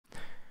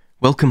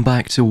Welcome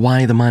back to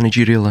Why the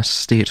Managerialist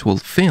State Will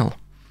Fail.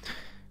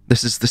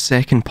 This is the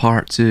second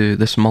part to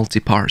this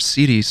multi-part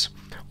series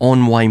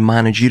on why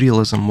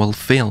managerialism will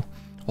fail,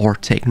 or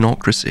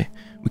technocracy.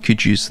 We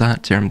could use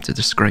that term to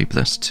describe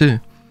this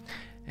too.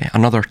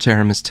 Another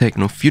term is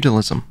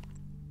techno-feudalism.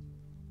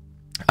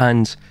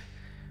 And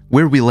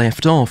where we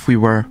left off, we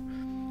were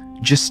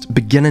just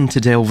beginning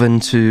to delve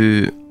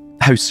into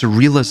how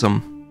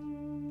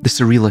surrealism, the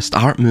surrealist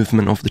art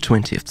movement of the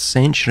 20th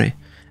century,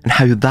 and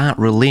how that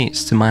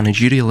relates to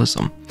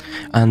managerialism,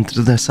 and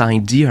this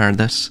idea,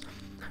 this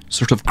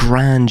sort of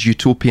grand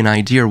utopian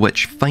idea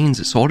which finds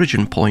its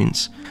origin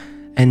points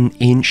in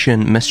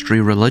ancient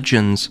mystery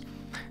religions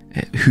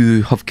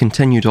who have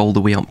continued all the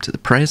way up to the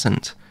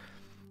present,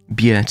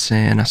 be it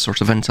in a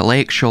sort of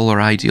intellectual or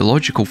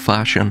ideological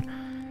fashion,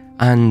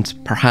 and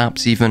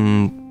perhaps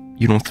even,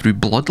 through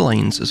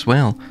bloodlines as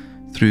well,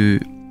 through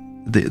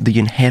the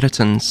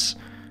inheritance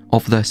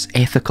of this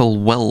ethical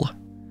will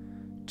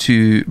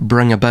to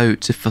bring about,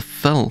 to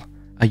fulfill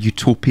a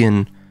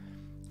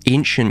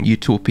ancient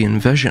utopian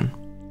vision.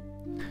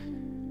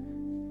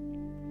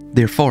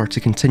 Therefore,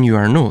 to continue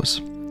our notes,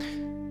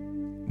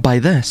 by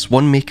this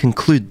one may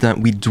conclude that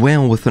we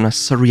dwell within a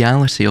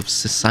surreality of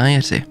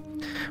society,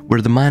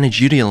 where the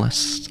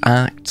managerialists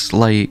act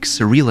like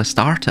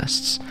surrealist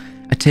artists,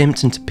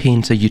 attempting to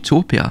paint a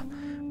utopia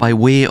by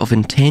way of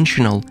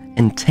intentional,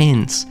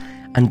 intense,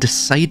 and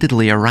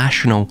decidedly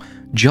irrational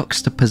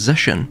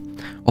juxtaposition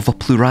of a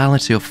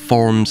plurality of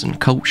forms and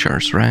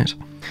cultures, right?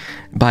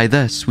 By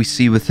this, we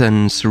see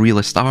within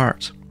surrealist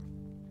art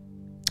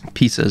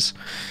pieces,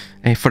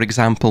 for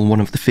example, one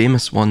of the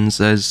famous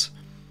ones is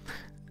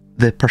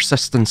The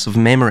Persistence of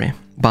Memory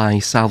by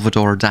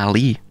Salvador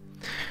Dali,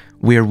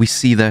 where we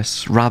see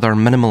this rather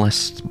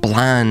minimalist,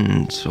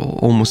 bland,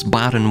 almost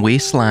barren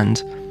wasteland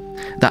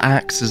that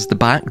acts as the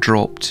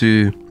backdrop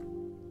to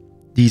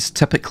these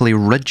typically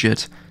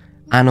rigid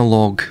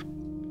analog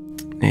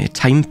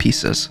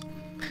timepieces.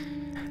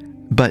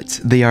 But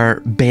they are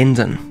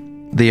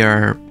bending, they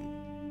have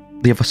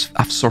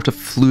a sort of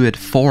fluid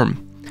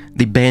form.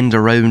 They bend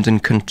around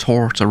and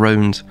contort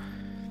around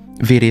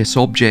various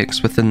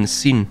objects within the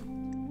scene.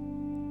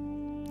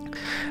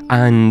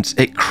 And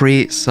it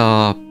creates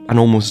an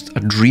almost a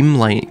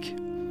dreamlike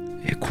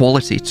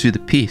quality to the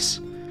piece.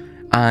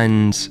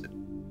 And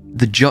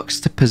the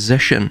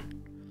juxtaposition,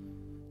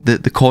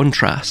 the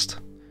contrast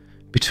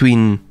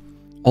between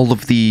all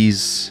of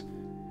these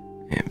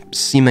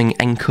seeming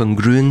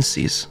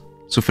incongruencies.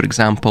 So, for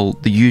example,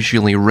 the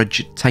usually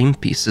rigid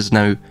timepiece is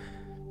now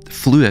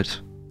fluid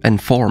in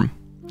form.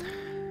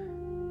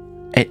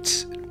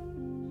 It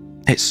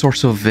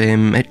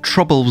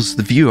troubles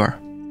the viewer.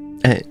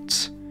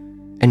 It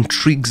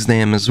intrigues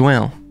them as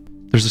well.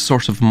 There's a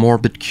sort of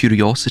morbid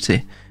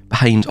curiosity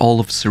behind all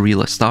of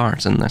surrealist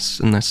art in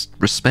this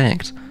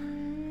respect.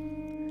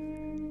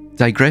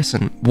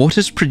 Digressing, what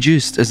is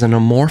produced is an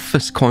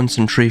amorphous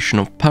concentration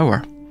of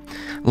power,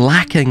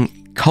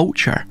 lacking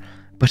culture,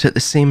 but at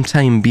the same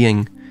time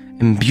being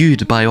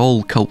imbued by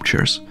all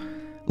cultures,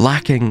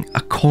 lacking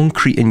a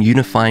concrete and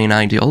unifying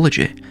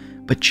ideology,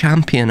 but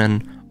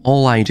championing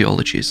all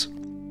ideologies,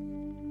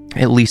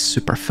 at least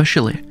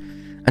superficially,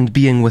 and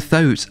being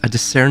without a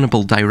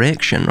discernible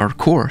direction or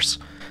course,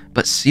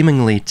 but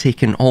seemingly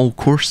taking all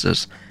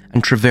courses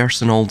and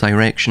traversing all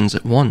directions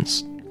at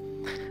once.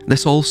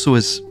 This also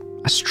is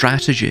a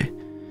strategy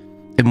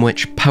in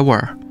which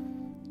power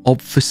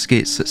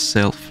obfuscates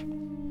itself.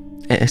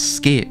 It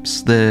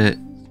escapes the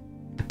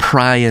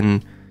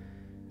prying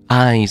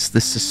eyes,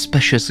 the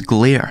suspicious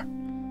glare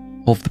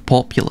of the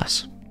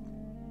populace.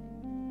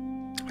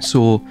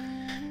 So,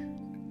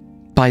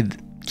 by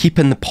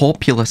keeping the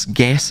populace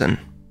guessing,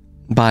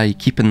 by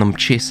keeping them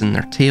chasing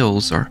their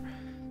tails, or,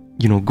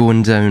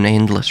 going down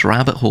endless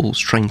rabbit holes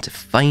trying to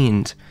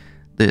find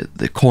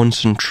the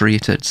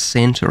concentrated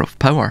centre of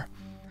power,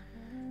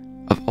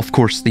 of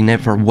course they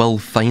never will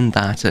find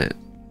that.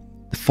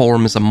 The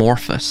form is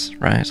amorphous,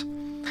 right?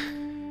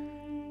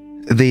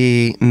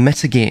 They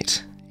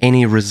mitigate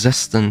any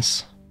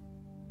resistance,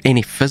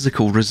 any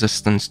physical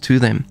resistance to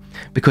them,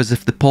 because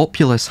if the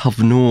populace have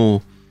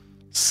no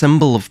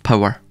symbol of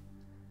power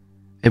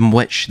in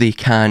which they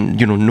can,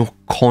 no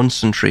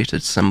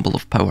concentrated symbol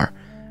of power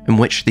in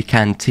which they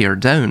can tear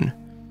down,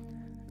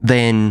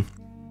 then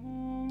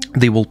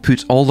they will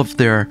put all of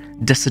their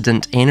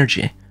dissident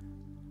energy,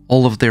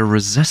 all of their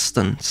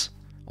resistance,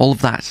 all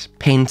of that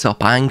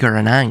pent-up anger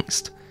and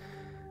angst,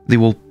 they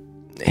will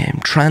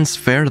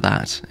transfer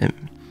that,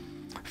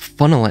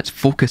 funnel it,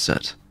 focus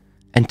it,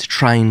 into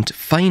trying to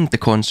find the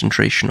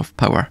concentration of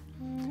power,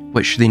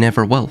 which they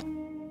never will,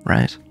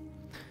 right?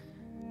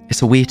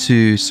 It's a way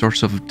to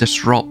sort of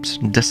disrupt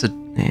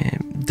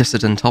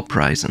dissident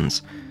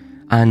uprisings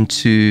and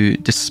to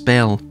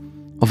dispel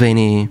of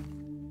any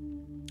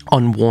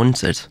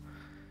unwanted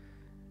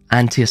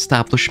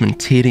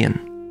anti-establishmentarian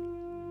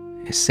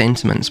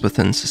sentiments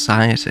within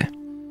society,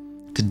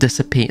 to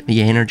dissipate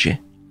the energy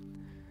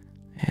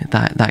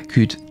that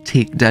could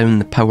take down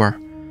the power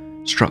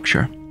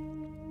structure.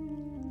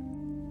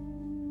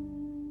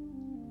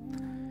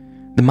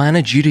 The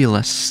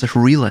managerialist,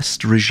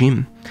 surrealist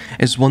regime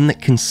is one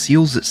that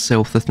conceals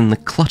itself within the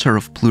clutter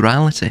of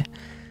plurality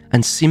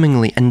and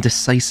seemingly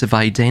indecisive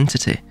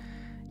identity,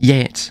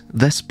 yet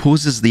this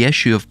poses the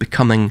issue of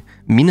becoming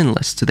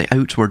meaningless to the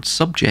outward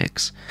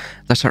subjects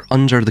that are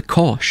under the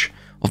cosh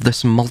of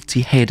this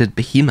multi-headed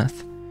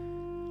behemoth.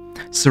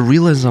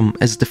 Surrealism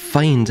is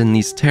defined in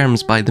these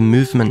terms by the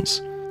movements,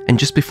 and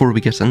just before we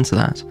get into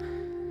that,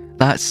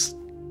 that's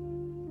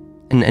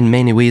in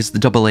many ways the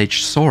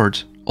double-edged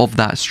sword of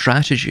that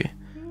strategy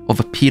of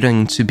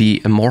appearing to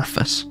be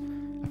amorphous,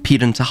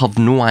 appearing to have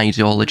no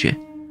ideology,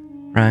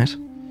 right?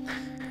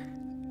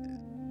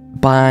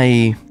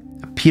 By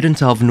appearing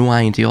to have no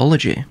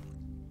ideology,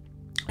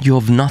 you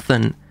have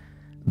nothing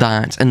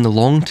that in the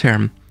long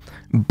term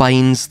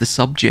binds the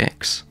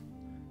subjects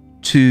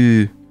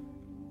to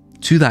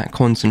that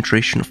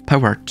concentration of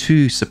power,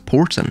 to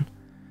supporting,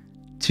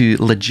 to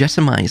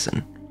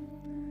legitimizing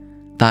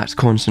that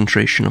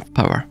concentration of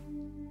power.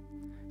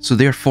 So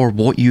therefore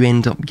what you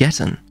end up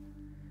getting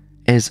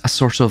is a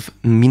sort of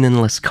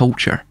meaningless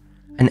culture,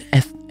 an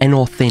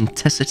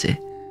inauthenticity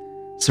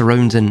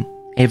surrounding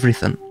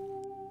everything,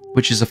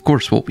 which is of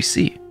course what we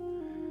see.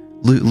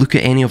 Look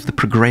at any of the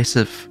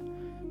progressive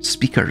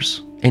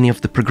speakers, any of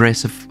the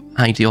progressive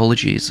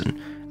ideologies and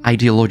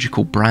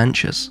ideological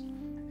branches,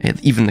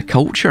 even the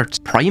culture.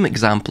 Prime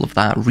example of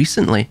that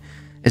recently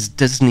is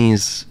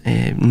Disney's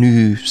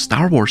new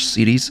Star Wars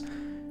series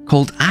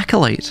called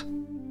Acolyte.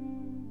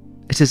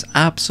 It is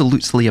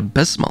absolutely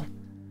abysmal.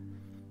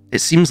 It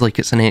seems like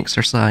it's an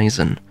exercise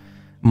in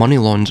money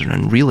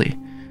laundering, really,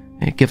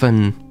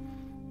 given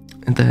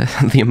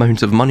the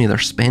amount of money they're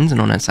spending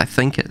on it. I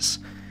think it's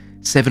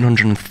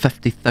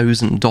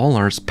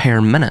 $750,000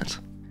 per minute.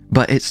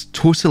 But it's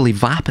totally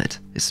vapid,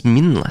 it's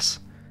meaningless,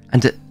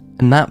 and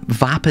that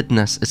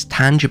vapidness is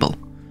tangible.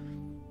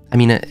 I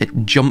mean,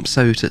 it jumps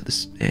out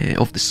at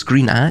of the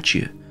screen at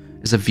you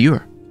as a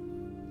viewer.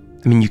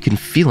 I mean, you can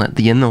feel it,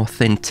 the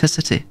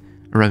inauthenticity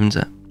around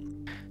it.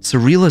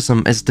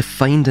 Surrealism is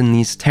defined in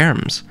these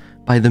terms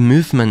by the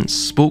movement's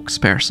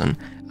spokesperson,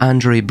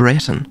 Andre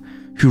Breton,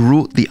 who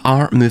wrote the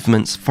art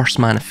movement's first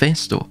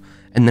manifesto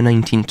in the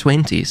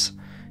 1920s.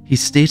 He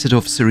stated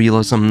of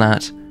surrealism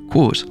that,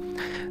 quote,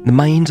 "The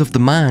mind of the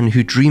man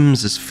who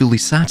dreams is fully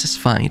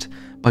satisfied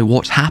by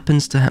what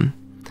happens to him.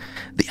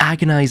 The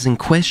agonizing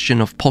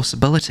question of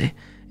possibility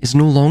is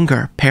no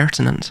longer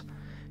pertinent.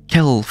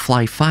 Kill,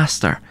 fly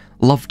faster,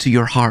 love to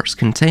your heart's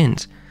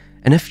content,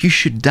 and if you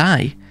should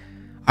die,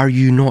 are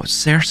you not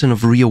certain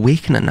of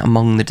reawakening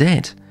among the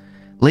dead?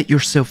 Let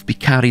yourself be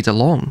carried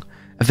along.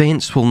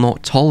 Events will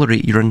not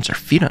tolerate your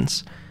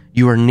interference.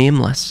 You are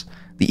nameless.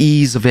 The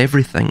ease of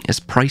everything is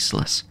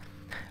priceless.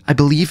 I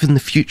believe in the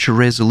future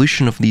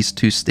resolution of these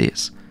two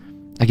states."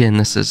 Again,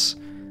 this is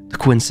the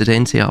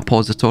coincidentia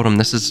oppositorum.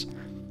 This is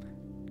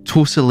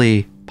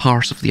totally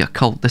part of the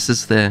occult. This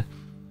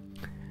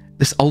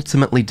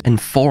ultimately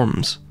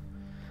informs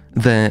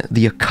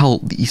the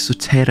occult, the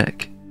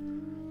esoteric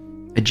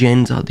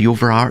agenda, the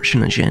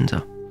overarching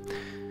agenda.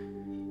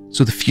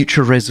 So the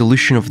future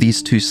resolution of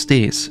these two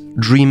states,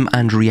 dream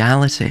and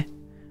reality,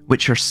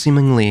 which are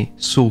seemingly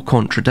so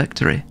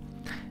contradictory,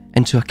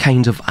 into a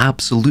kind of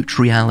absolute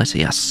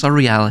reality, a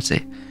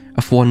surreality,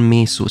 if one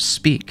may so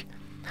speak.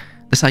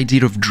 This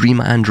idea of dream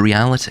and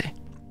reality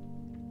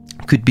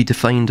could be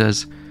defined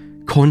as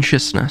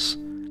consciousness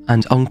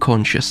and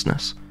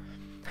unconsciousness.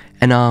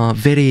 In a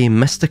very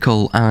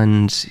mystical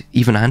and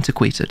even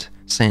antiquated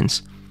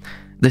sense,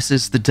 this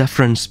is the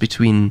difference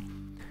between,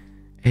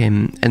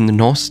 in the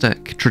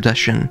Gnostic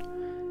tradition,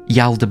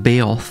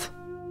 Yaldabaoth,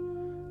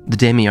 the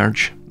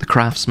demiurge, the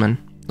craftsman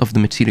of the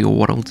material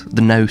world,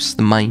 the nous,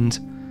 the mind,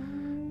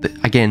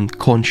 again,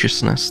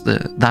 consciousness,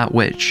 that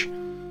which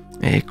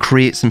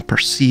creates and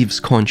perceives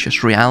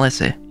conscious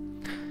reality,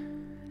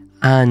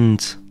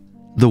 and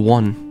the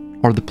one,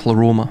 or the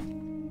pleroma,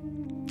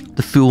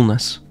 the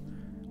fullness,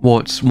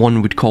 what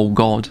one would call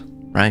God,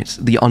 right?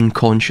 The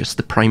unconscious,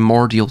 the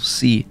primordial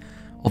sea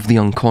of the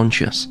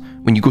unconscious.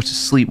 When you go to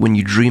sleep, when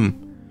you dream,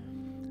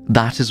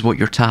 that is what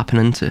you're tapping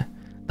into,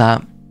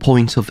 that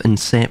point of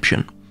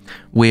inception,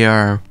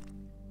 where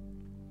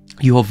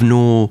you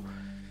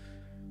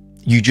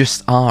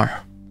just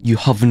are. You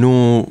have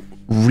no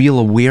real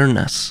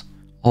awareness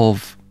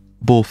of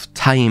both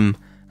time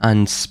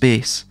and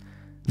space.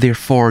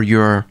 Therefore,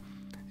 you're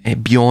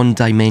beyond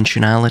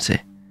dimensionality.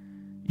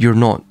 You're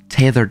not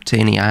tethered to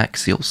any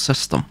axial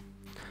system.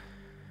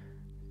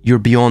 You're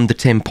beyond the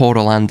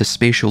temporal and the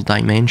spatial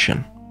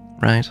dimension,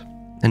 right?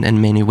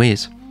 In many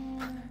ways.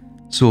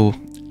 So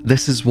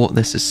this is what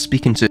this is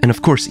speaking to. And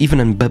of course,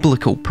 even in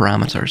biblical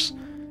parameters,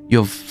 you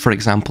have, for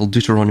example,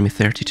 Deuteronomy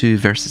 32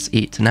 verses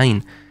 8 to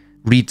 9.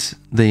 Read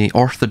the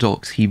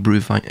Orthodox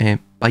Hebrew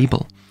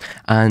Bible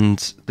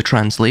and the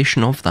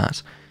translation of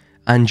that,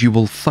 and you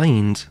will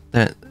find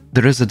that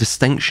there is a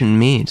distinction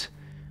made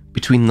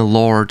between the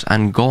Lord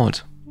and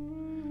God.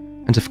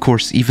 And of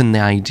course, even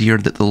the idea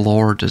that the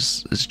Lord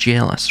is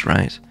jealous,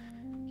 right?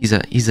 He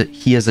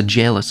is a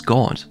jealous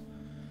God.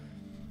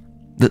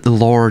 That the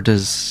Lord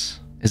is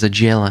is a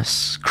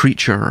jealous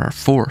creature or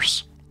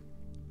force.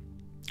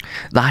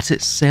 That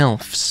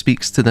itself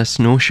speaks to this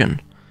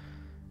notion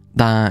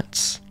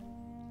that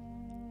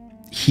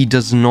he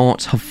does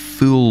not have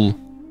full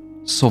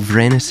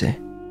sovereignty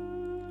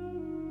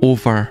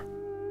over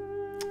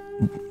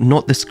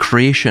not this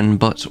creation,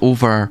 but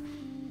over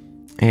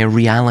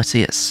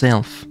reality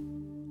itself,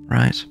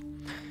 right?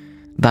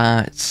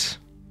 That,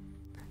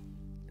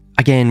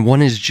 again,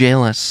 one is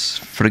jealous,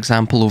 for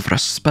example, over a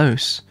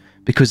spouse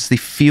because they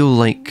feel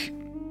like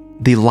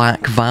they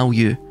lack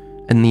value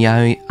in the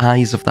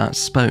eyes of that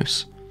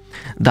spouse,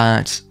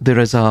 that there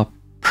is a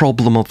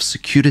problem of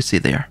security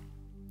there,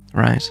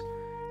 right?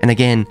 And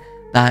again,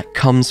 that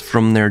comes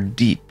from their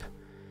deep-seated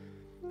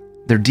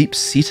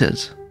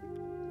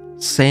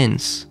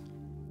sense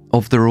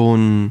of their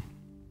own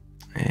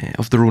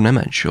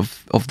image,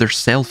 of their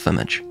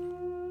self-image,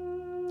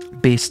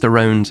 based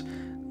around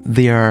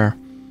their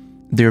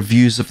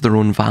views of their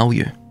own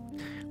value.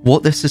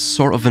 What this is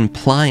sort of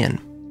implying,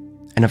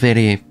 in a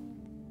very,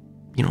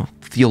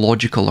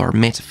 theological or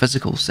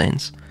metaphysical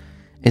sense,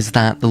 is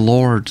that the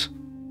Lord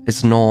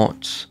is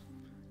not,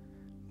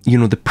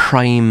 the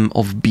prime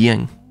of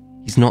being.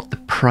 He's not the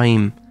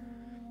prime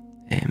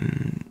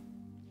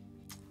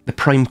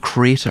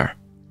creator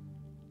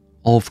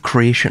of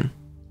creation,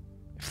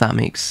 if that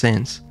makes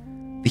sense.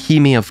 He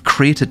may have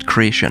created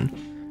creation,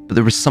 but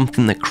there was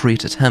something that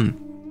created him.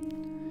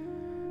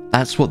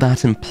 That's what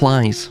that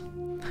implies.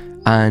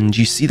 And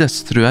you see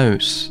this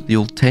throughout the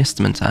Old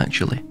Testament,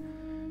 actually.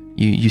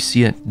 You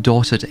see it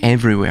dotted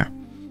everywhere.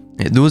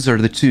 Those are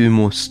the two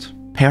most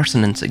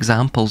pertinent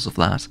examples of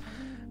that.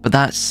 But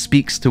that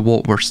speaks to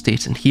what we're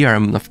stating here,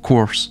 and of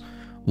course,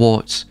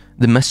 what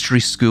the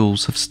mystery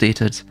schools have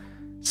stated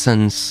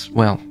since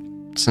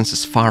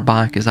as far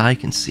back as I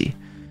can see.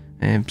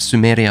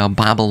 Sumeria,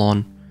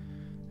 Babylon,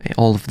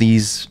 all of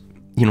these,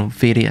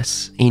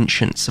 various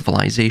ancient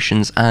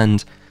civilizations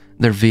and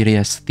their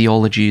various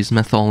theologies,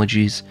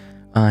 mythologies,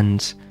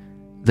 and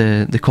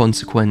the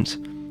consequent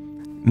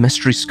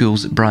mystery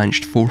schools that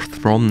branched forth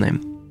from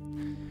them.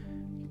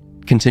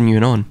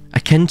 Continuing on,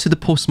 akin to the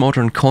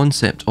postmodern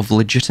concept of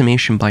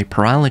legitimation by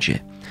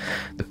paralogy,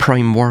 the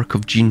prime work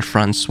of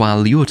Jean-Francois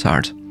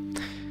Lyotard,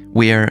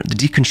 where the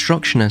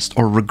deconstructionist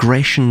or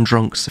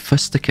regression-drunk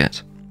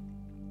sophisticate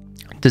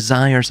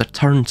desires a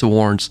turn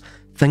towards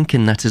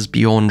thinking that is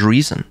beyond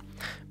reason,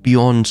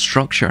 beyond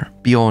structure,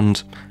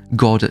 beyond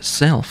God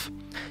itself.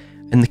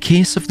 In the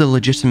case of the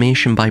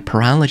legitimation by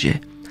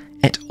paralogy,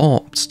 it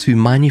opts to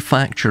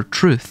manufacture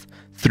truth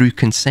through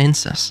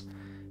consensus,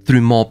 through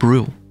mob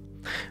rule,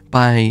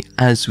 by,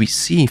 as we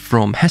see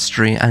from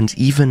history and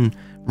even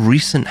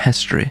recent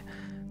history,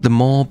 the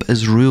mob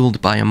is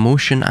ruled by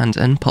emotion and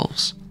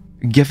impulse.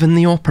 Given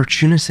the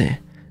opportunity,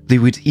 they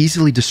would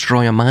easily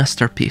destroy a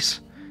masterpiece,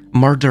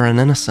 murder an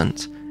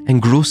innocent,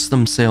 engross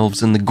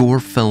themselves in the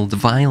gore-filled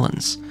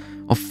violence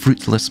of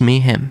fruitless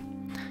mayhem.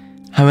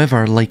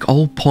 However, like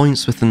all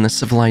points within the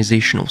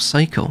civilizational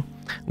cycle,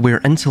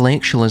 where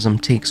intellectualism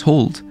takes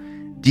hold,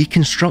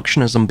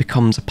 deconstructionism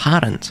becomes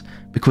apparent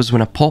because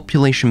when a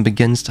population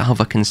begins to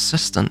have a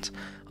consistent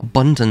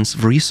abundance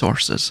of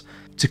resources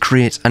to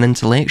create an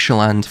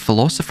intellectual and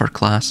philosopher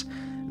class,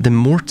 then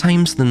more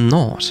times than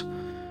not,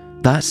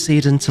 that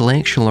said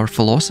intellectual or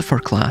philosopher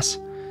class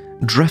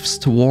drifts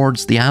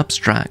towards the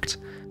abstract,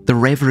 the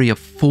reverie of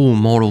faux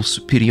moral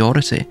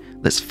superiority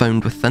that's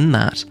found within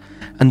that,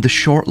 and the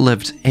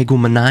short-lived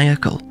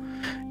egomaniacal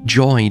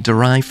joy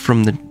derived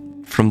from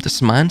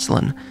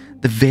dismantling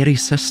the very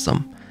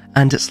system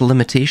and its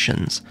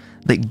limitations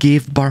that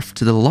gave birth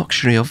to the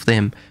luxury of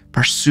them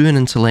pursuing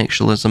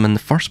intellectualism in the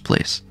first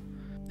place.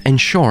 In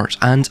short,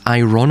 and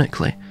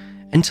ironically,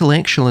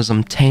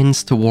 intellectualism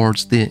tends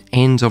towards the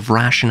end of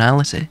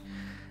rationality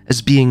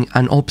as being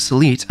an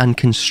obsolete and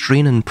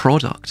constraining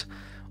product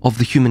of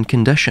the human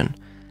condition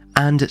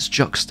and its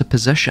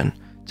juxtaposition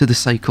to the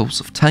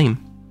cycles of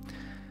time.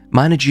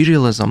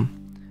 Managerialism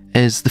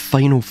is the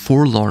final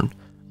forlorn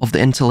of the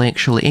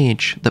intellectual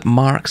age that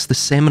marks the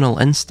seminal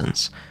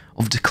instance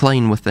of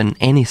decline within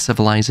any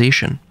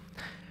civilization.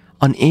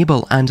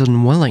 Unable and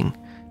unwilling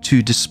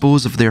to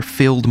dispose of their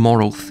failed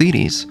moral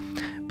theories,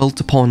 built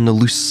upon the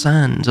loose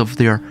sand of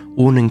their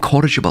own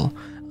incorrigible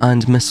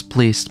and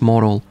misplaced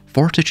moral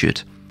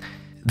fortitude,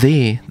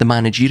 they, the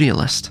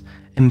managerialist,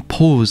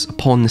 impose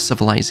upon the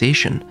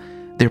civilization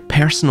their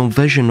personal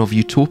vision of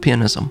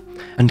utopianism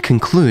and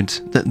conclude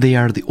that they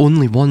are the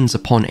only ones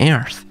upon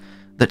earth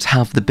that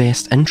have the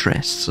best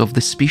interests of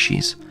the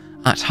species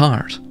at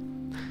heart,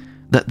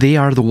 that they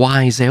are the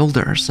wise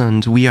elders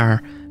and we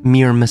are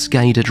mere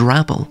misguided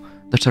rabble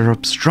that are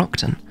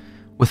obstructing,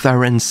 with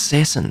our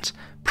incessant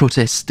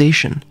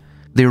protestation,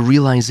 their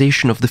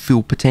realization of the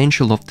full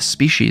potential of the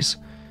species.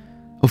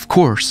 Of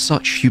course,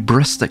 such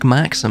hubristic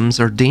maxims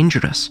are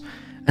dangerous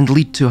and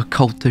lead to a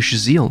cultish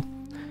zeal,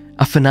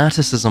 a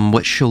fanaticism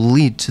which shall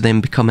lead to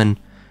them becoming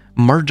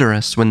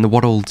murderous when the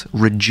world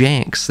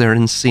rejects their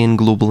insane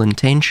global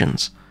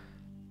intentions.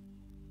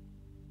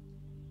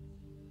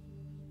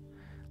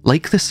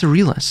 Like the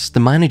surrealists, the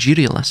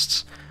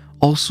managerialists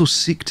also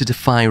seek to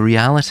defy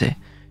reality,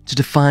 to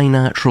defy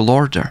natural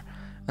order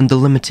and the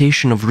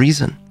limitation of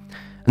reason,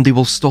 and they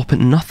will stop at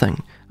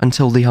nothing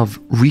until they have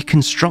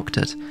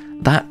reconstructed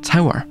that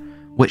tower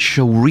which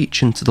shall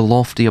reach into the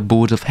lofty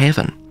abode of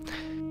heaven.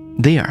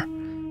 There,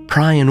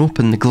 prying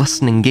open the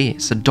glistening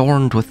gates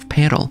adorned with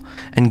pearl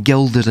and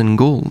gilded in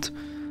gold,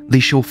 they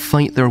shall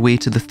fight their way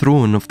to the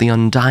throne of the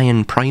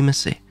undying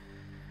primacy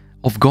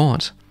of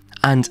God,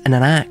 and in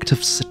an act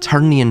of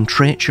Saturnian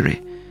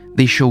treachery,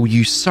 they shall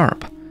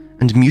usurp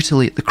and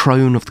mutilate the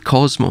crown of the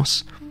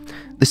cosmos,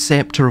 the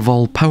sceptre of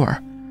all power,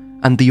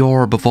 and the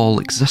orb of all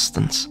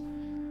existence,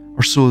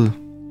 or so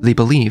they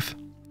believe.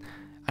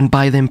 And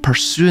by them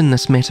pursuing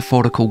this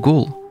metaphorical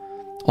goal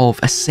of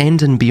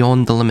ascending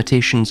beyond the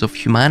limitations of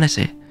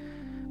humanity,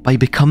 by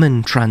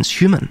becoming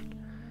transhuman,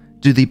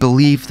 do they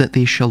believe that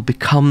they shall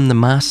become the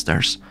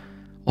masters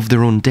of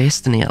their own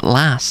destiny at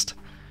last,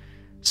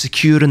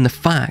 secure in the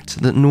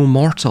fact that no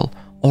mortal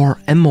or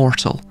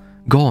immortal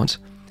God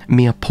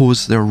may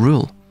oppose their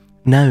rule,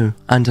 now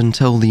and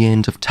until the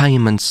end of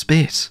time and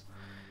space,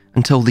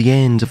 until the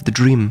end of the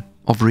dream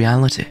of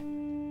reality.